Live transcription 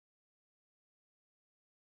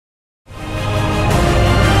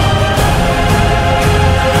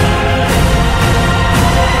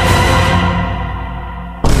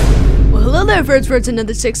my friends, for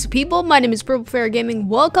another 6 people. My name is Purple Fairy Gaming.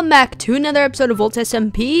 Welcome back to another episode of Volt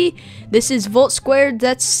SMP. This is Volt Squared.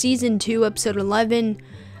 That's season 2, episode 11.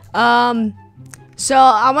 So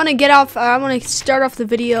I want to start off the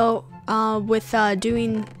video with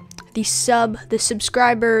doing the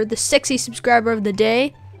sexy subscriber of the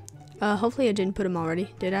day. Hopefully I didn't put him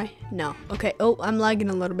already. Did I? No. Okay. Oh, I'm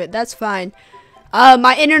lagging a little bit. That's fine.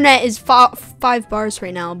 My internet is 5 bars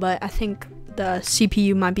right now, but I think the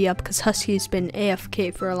CPU might be up because Husky's been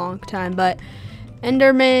AFK for a long time. But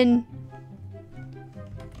Enderman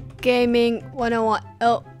Gaming 101.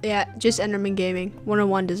 Oh yeah, just Enderman Gaming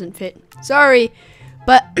 101 doesn't fit. Sorry,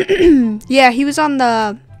 but yeah, he was on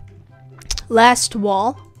the last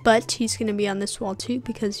wall, but he's gonna be on this wall too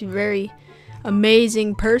because he's a very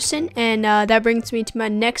amazing person. And that brings me to my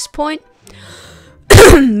next point.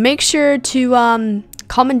 Make sure to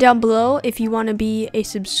comment down below if you want to be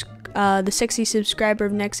the sexy subscriber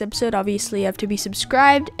of next episode. Obviously you have to be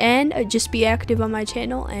subscribed and just be active on my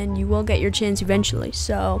channel and you will get your chance eventually.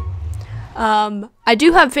 So I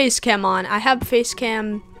do have face cam on. I have face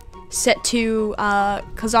cam set to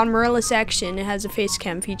because on Morelis Action it has a face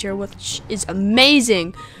cam feature, which is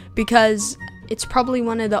amazing because it's probably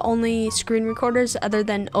one of the only screen recorders other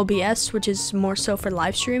than OBS, which is more so for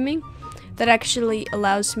live streaming, that actually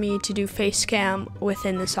allows me to do face cam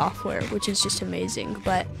within the software, which is just amazing.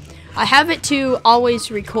 But I have it to always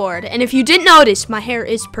record. And if you didn't notice, my hair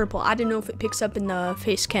is purple. I don't know if it picks up in the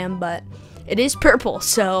face cam, but it is purple.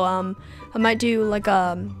 So I might do like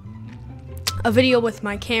a video with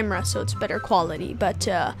my camera so it's better quality. But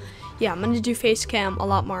yeah, I'm gonna do face cam a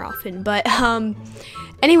lot more often. But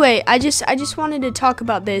anyway, I just wanted to talk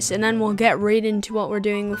about this, and then we'll get right into what we're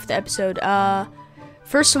doing with the episode.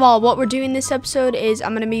 First of all, what we're doing this episode is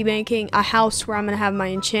I'm going to be making a house where I'm going to have my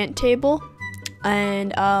enchant table.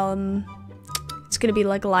 And it's going to be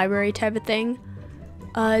like a library type of thing.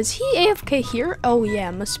 Is he AFK here? Oh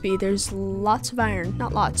yeah, must be. There's lots of iron.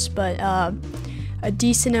 Not lots, but a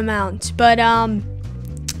decent amount. But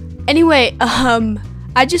anyway,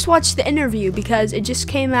 I just watched the interview because it just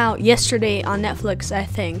came out yesterday on Netflix, I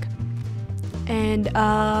think. And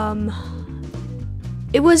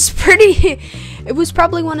it was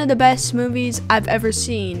probably one of the best movies I've ever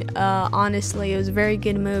seen. Honestly, it was a very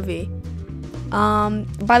good movie.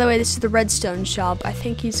 By the way, this is the redstone shop. I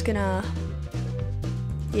think he's gonna,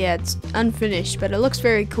 yeah, it's unfinished, but it looks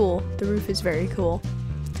very cool. The roof is very cool.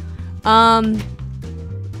 But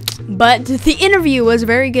the interview was a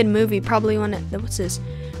very good movie. Probably one of,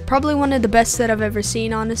 probably one of the best that I've ever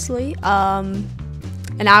seen, honestly. And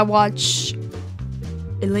I watch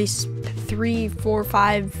at least 3, 4,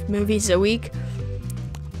 5 movies a week.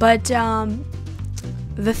 But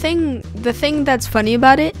the thing that's funny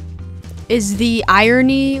about it is the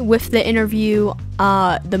irony with the interview,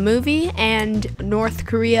 the movie, and North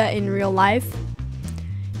Korea in real life.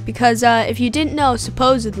 Because if you didn't know,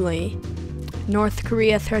 supposedly North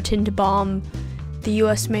Korea threatened to bomb the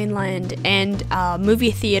US mainland and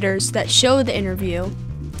movie theaters that show the interview.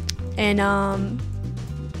 And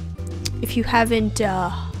if you haven't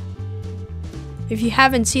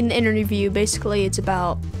seen the interview, basically it's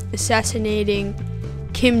about assassinating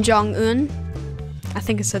Kim Jong-un. I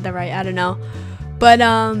think I said that right, I don't know. But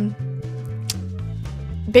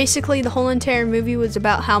basically the whole entire movie was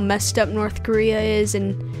about how messed up North Korea is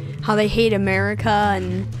and how they hate America,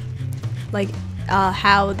 and like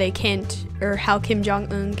how they can't, or how Kim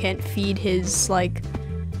Jong-un can't feed his like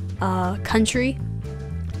country.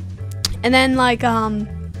 And then like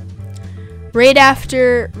right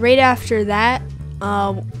after that,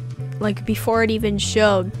 like before it even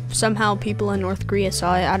showed, somehow people in North Korea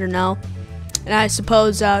saw it, I don't know. And I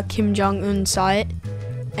suppose Kim Jong-un saw it.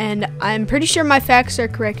 And I'm pretty sure my facts are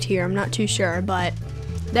correct here, I'm not too sure. But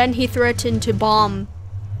then he threatened to bomb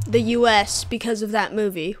the US because of that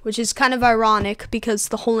movie, which is kind of ironic because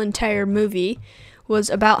the whole entire movie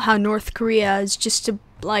was about how North Korea is just a,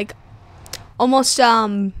 like, almost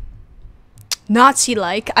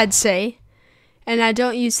Nazi-like, I'd say. And I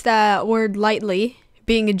don't use that word lightly,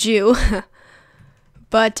 being a Jew.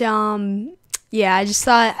 But yeah, I just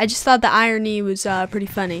thought the irony was pretty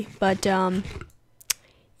funny. But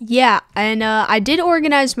yeah, and I did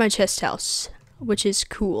organize my chest house, which is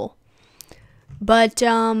cool. But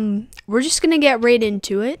we're just gonna get right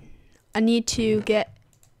into it. I need to get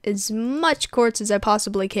as much quartz as I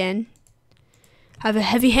possibly can. I have a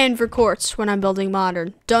heavy hand for quartz when I'm building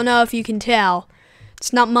modern. Don't know if you can tell.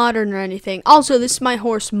 It's not modern or anything. Also, this is my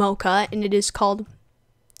horse Mocha, and it is called,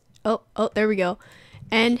 oh, there we go.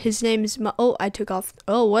 And his name is, oh, I took off.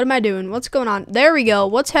 Oh, what am I doing? What's going on? There we go.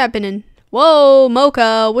 What's happening? Whoa,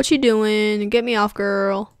 Mocha, what you doing? Get me off,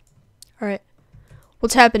 girl. Alright.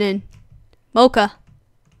 What's happening? Mocha.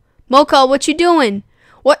 Mocha, what you doing?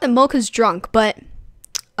 What? Mocha's drunk, but,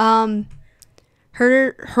 her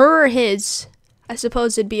or his, I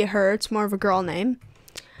suppose it'd be a her, it's more of a girl name.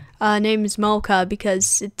 Name is Mocha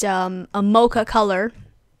because it's, a mocha color.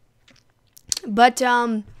 But,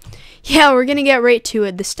 yeah, we're gonna get right to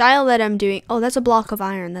it. The style that I'm doing, oh, that's a block of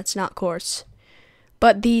iron, that's not coarse.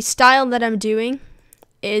 But the style that I'm doing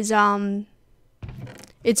is,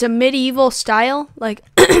 it's a medieval style, like,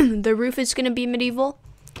 the roof is gonna be medieval,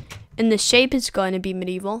 and the shape is going to be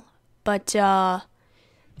medieval, but,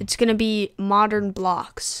 it's gonna be modern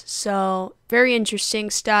blocks, so, very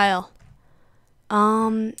interesting style.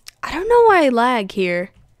 I don't know why I lag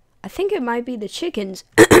here. I think it might be the chickens.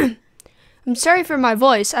 I'm sorry for my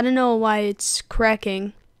voice. I don't know why it's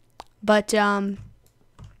cracking. But,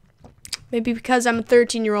 maybe because I'm a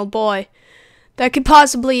 13-year-old boy. That could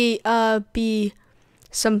possibly, be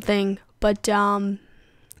something. But,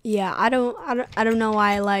 yeah, I don't know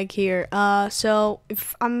why I lag here. So,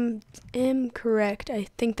 if I'm incorrect, I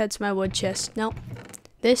think that's my wood chest. Nope.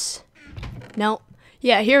 This? Nope.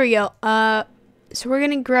 Yeah, here we go. So we're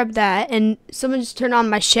gonna grab that, and someone just turned on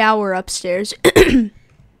my shower upstairs.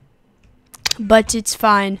 But it's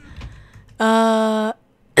fine. God.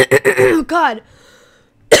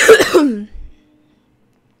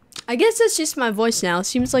 I guess that's just my voice now. It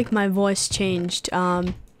seems like my voice changed.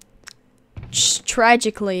 Just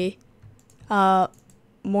tragically,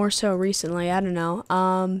 more so recently. I don't know.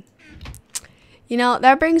 You know,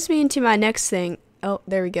 that brings me into my next thing. Oh,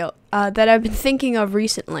 there we go. That I've been thinking of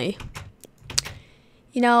recently.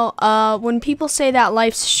 You know, when people say that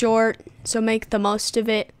life's short, so make the most of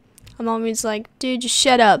it, I'm always like, dude, just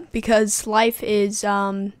shut up, because life is,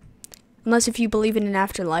 unless if you believe in an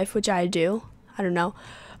afterlife, which I do, I don't know,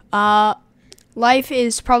 life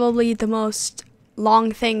is probably the most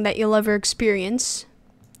long thing that you'll ever experience,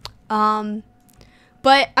 but,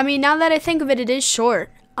 I mean, now that I think of it, it is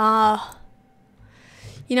short. You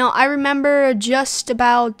know, I remember just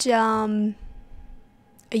about, a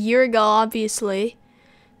year ago, obviously,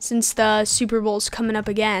 since the Super Bowl's coming up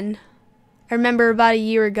again. I remember about a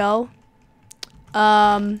year ago,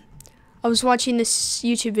 I was watching this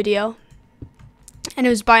YouTube video, and it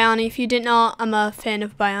was Biony. If you didn't know, I'm a fan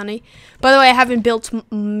of Biony. By the way, I haven't built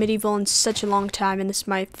medieval in such a long time, and this is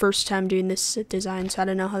my first time doing this design, so I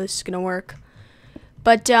don't know how this is gonna work.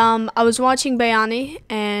 But I was watching Biony,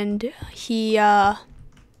 and he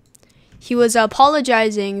was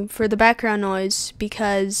apologizing for the background noise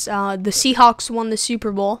because the Seahawks won the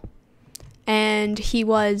Super Bowl, and he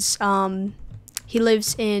was he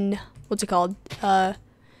lives in, what's it called,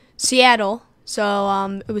 Seattle,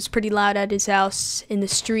 so it was pretty loud at his house in the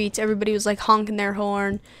streets. Everybody was like honking their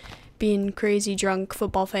horn, being crazy drunk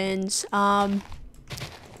football fans.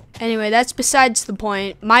 Anyway, that's besides the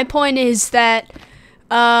point. My point is that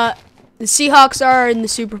the Seahawks are in the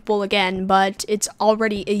Super Bowl again, but it's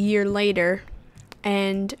already a year later,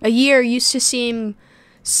 and a year used to seem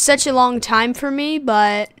such a long time for me,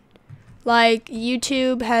 but like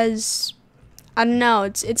YouTube has, I don't know,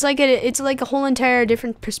 it's like a whole entire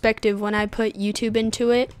different perspective when I put YouTube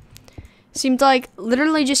into it. Seemed like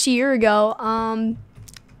literally just a year ago,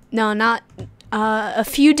 no, not a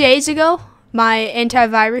few days ago, my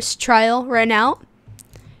antivirus trial ran out.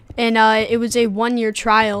 And it was a 1-year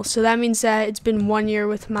trial, so that means that it's been 1 year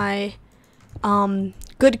with my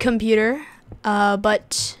good computer.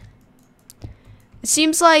 But it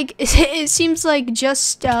seems like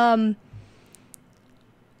just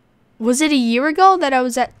was it a year ago that I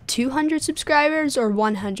was at 200 subscribers or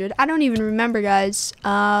 100? I don't even remember, guys.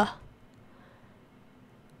 Man,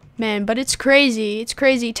 but it's crazy. It's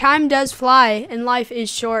crazy. Time does fly, and life is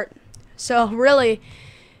short. So really,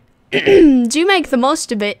 do make the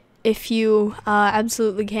most of it if you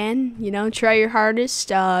absolutely can. You know, try your hardest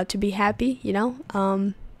to be happy. You know,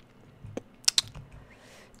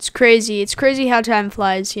 it's crazy. It's crazy how time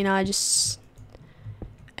flies. You know,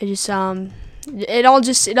 it all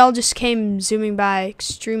just came zooming by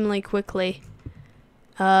extremely quickly.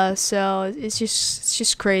 So it's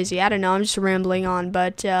just crazy. I don't know. I'm just rambling on,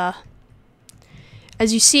 but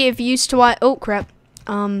as you see, if you used to watch, oh crap,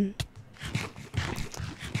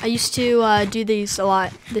 I used to do these a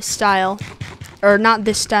lot, this style, or not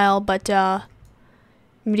this style, but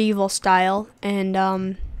medieval style,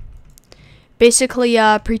 and basically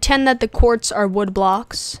pretend that the quartz are wood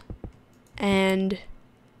blocks, and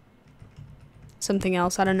something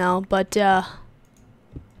else, I don't know, but yeah,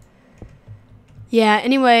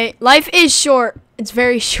 anyway, life is short. It's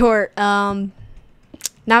very short. Not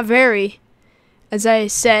very. As I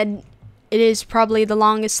said, it is probably the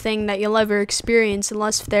longest thing that you'll ever experience,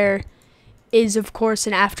 unless there is of course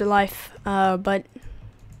an afterlife, but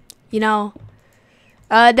you know,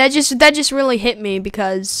 that just really hit me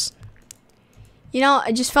because, you know,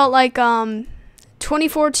 I just felt like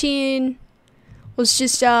 2014 was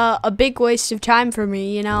just a big waste of time for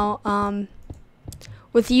me, you know.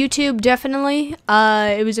 With YouTube, definitely,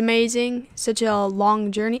 it was amazing, such a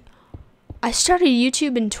long journey. I started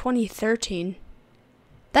YouTube in 2013.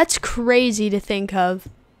 That's crazy to think of.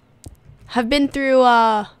 I've been through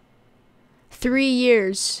 3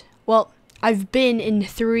 years. Well, I've been in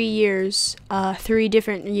 3 years, 3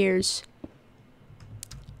 different years.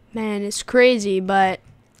 Man, it's crazy, but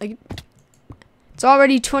like, it's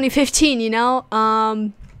already 2015, you know.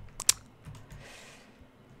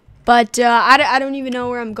 But I don't even know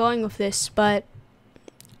where I'm going with this, but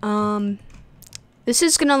this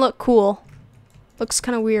is gonna look cool. Looks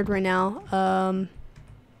kind of weird right now.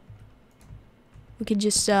 We could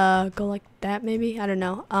just go like that, maybe. I don't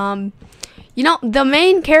know. You know, the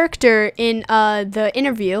main character in the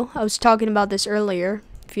interview, I was talking about this earlier,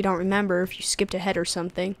 if you don't remember, if you skipped ahead or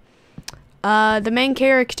something. The main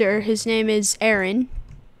character, his name is Aaron.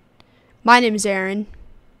 My name is Aaron.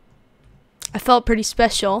 I felt pretty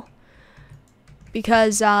special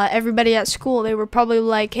because everybody at school, they were probably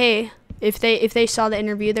like, hey, if they saw the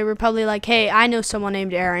interview, they were probably like, hey, I know someone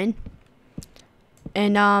named Aaron.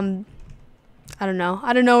 And I don't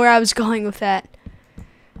know where I was going with that.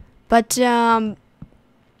 But yeah,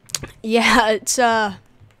 it's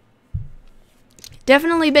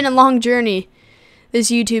definitely been a long journey,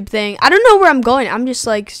 this YouTube thing. I don't know where I'm going. I'm just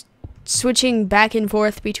like switching back and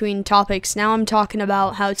forth between topics. Now I'm talking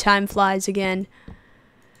about how time flies again.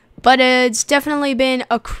 But it's definitely been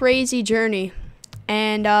a crazy journey.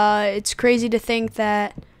 And it's crazy to think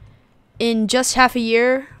that in just half a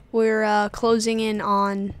year, we're closing in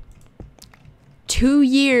on 2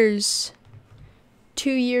 years.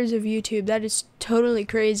 2 years of YouTube. That is totally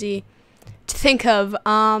crazy to think of.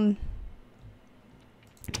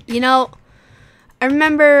 You know, I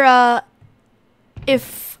remember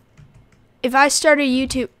if I started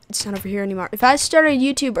YouTube, it's not over here anymore. If I started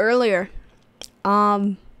YouTube earlier,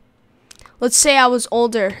 let's say I was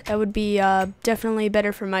older, that would be definitely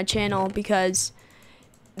better for my channel because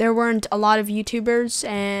there weren't a lot of YouTubers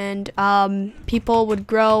and people would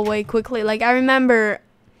grow way quickly. Like, I remember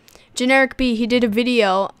Generic B, he did a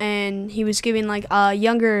video and he was giving like a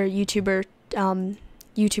younger YouTubers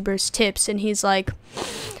tips, and he's like,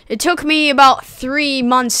 it took me about 3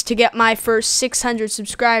 months to get my first 600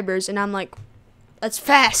 subscribers, and I'm like, that's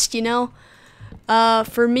fast, you know.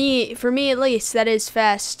 For me at least, that is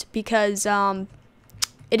fast because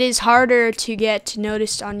it is harder to get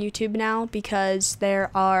noticed on YouTube now because there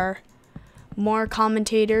are more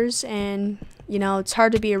commentators, and you know, it's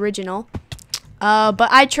hard to be original. But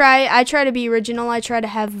I try to be original. I try to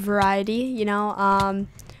have variety, you know.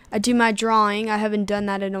 I do my drawing. I haven't done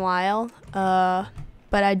that in a while, but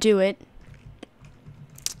I do it.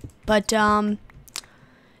 But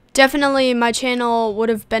definitely my channel would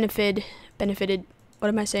have benefited. What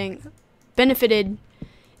am I saying? Benefited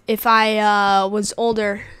if I was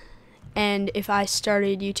older and if I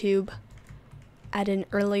started YouTube at an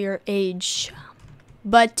earlier age.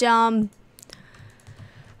 But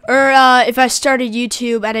if I started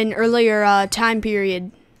YouTube at an earlier time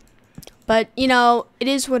period. But, you know, it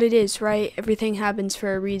is what it is, right? Everything happens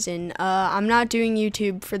for a reason. I'm not doing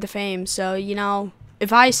YouTube for the fame, so, you know,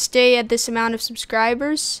 if I stay at this amount of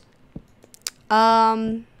subscribers,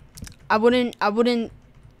 I wouldn't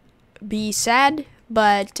be sad,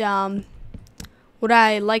 but would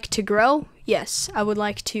I like to grow? Yes, I would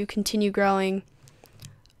like to continue growing.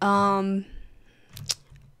 That's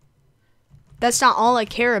not all I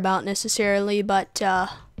care about necessarily, but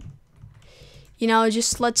you know, it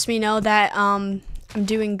just lets me know that I'm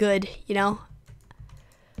doing good, you know.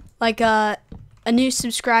 Like a new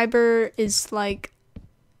subscriber is like,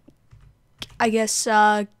 I guess,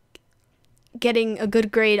 getting a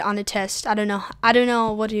good grade on a test. I don't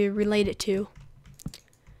know what to relate it to.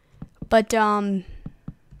 But yeah,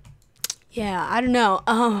 I don't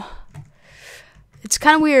know. It's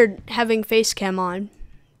kind of weird having face cam on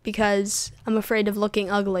because I'm afraid of looking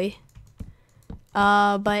ugly.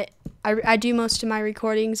 But I do most of my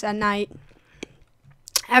recordings at night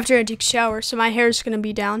after I take a shower, so my hair is gonna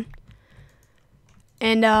be down.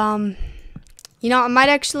 And you know, I might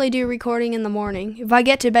actually do recording in the morning. If I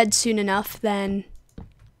get to bed soon enough, then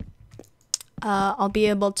I'll be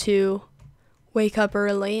able to wake up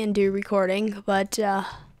early and do recording. But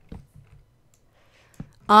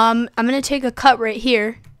I'm gonna take a cut right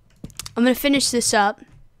here. I'm gonna finish this up.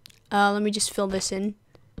 Let me just fill this in.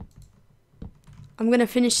 I'm gonna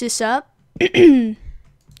finish this up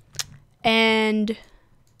and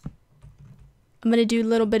I'm gonna do a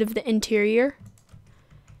little bit of the interior,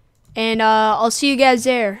 and I'll see you guys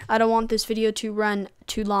there. I don't want this video to run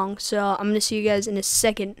too long, so I'm gonna see you guys in a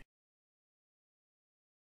second.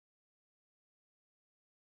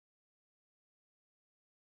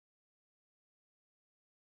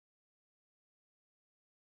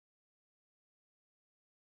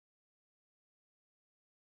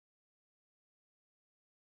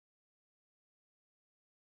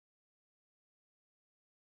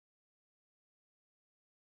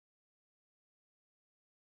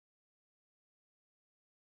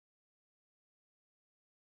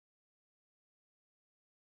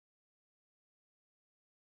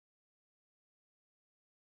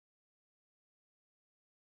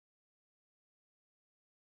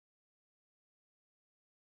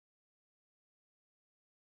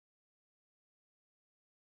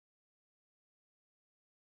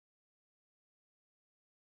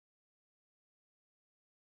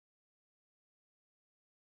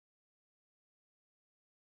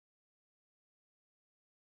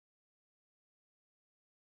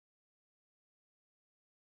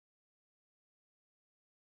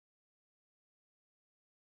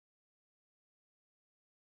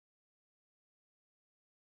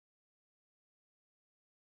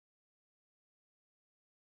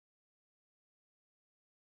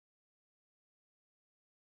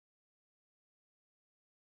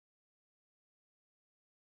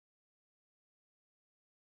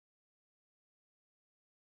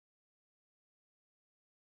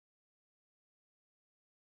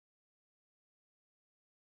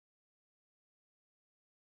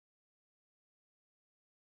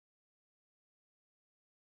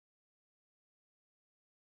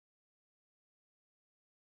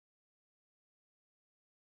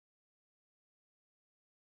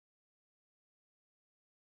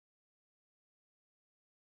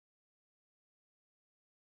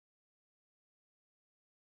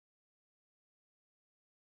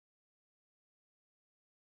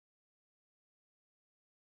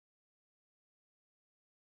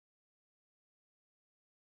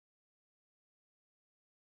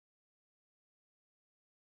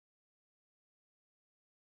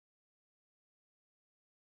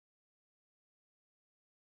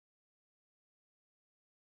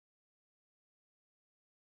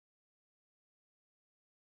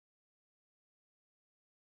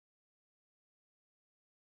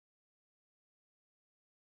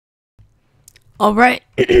 Alright,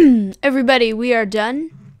 everybody, we are done,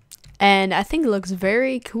 and I think it looks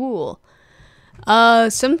very cool.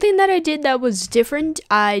 Something that I did that was different,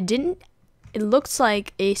 it looks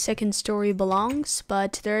like a second story belongs,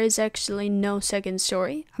 but there is actually no second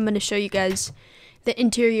story. I'm going to show you guys the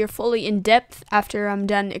interior fully in depth after I'm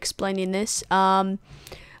done explaining this. I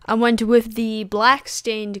went with the black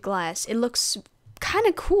stained glass. It looks kind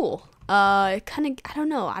of cool. I don't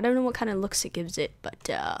know what kind of looks it gives it, but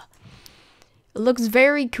it looks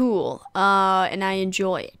very cool, and I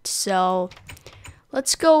enjoy it. So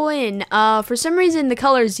let's go in. For some reason, the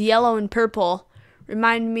colors yellow and purple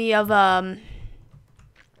remind me of kind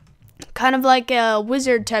of like a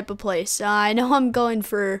wizard type of place. I know I'm going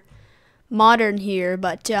for modern here,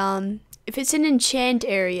 but if it's an enchant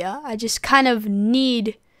area, I just kind of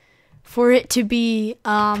need for it to be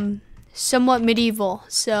somewhat medieval.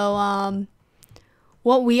 So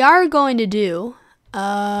what we are going to do,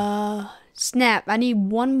 snap, I need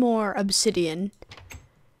one more obsidian,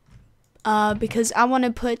 because I want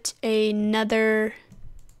to put another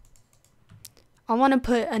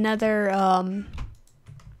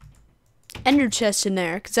ender chest in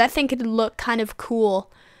there, because I think it'd look kind of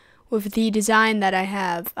cool with the design that I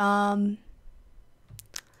have.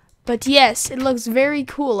 But yes, it looks very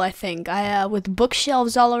cool, I think. With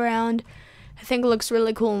bookshelves all around, I think it looks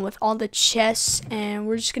really cool, and with all the chests, and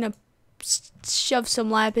we're just gonna shove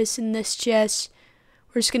some lapis in this chest.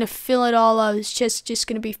 We're just gonna fill it all up. This chest is just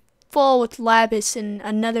gonna be full with lapis, and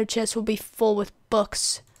another chest will be full with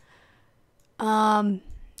books. So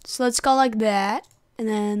let's go like that, and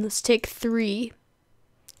then let's take 3.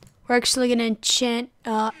 We're actually gonna enchant.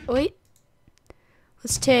 Wait.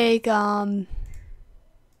 Let's take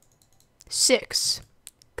 6,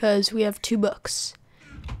 because we have 2 books.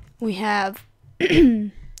 We have.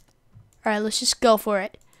 All right, let's just go for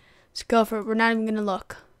it. Let's go for it. We're not even gonna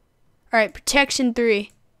look. Alright, protection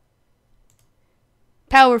 3.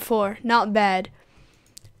 Power 4. Not bad.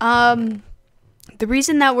 The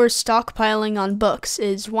reason that we're stockpiling on books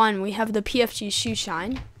is, 1, we have the PFG shoe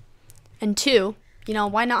shine. And 2, you know,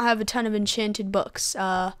 why not have a ton of enchanted books?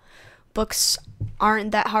 Books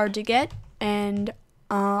aren't that hard to get, and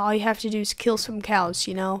all you have to do is kill some cows,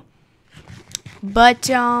 you know. But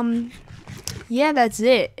yeah, that's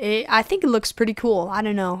it. I think it looks pretty cool. I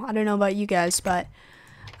don't know about you guys, but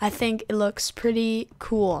I think it looks pretty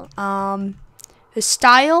cool. The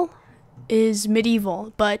style is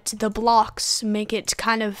medieval, but the blocks make it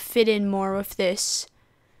kind of fit in more with this.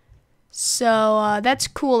 So that's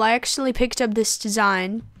cool. I actually picked up this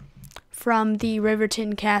design from the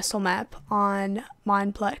Riverton Castle map on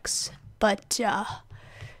Mineplex. But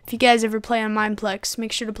if you guys ever play on Mineplex,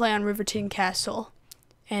 make sure to play on Riverton Castle.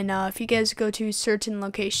 And if you guys go to a certain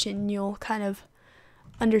location, you'll kind of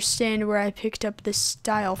understand where I picked up this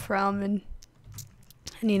style from, and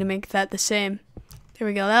I need to make that the same. There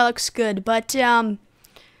we go. That looks good. But I'm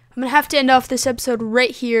going to have to end off this episode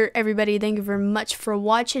right here, everybody. Thank you very much for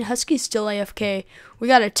watching. Husky's still AFK. We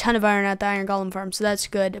got a ton of iron at the Iron Golem farm, so that's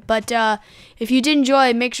good. But if you did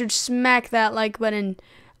enjoy, make sure to smack that like button.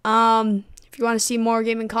 If you want to see more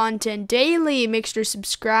gaming content daily, make sure to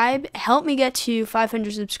subscribe. Help me get to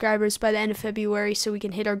 500 subscribers by the end of February so we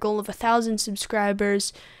can hit our goal of 1,000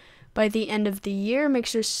 subscribers by the end of the year. Make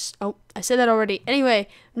sure... Oh, I said that already. Anyway,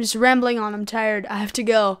 I'm just rambling on. I'm tired. I have to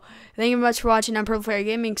go. Thank you very much for watching. I'm Purple Fairy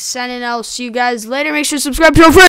Gaming, signing out. See you guys later. Make sure to subscribe to our friends.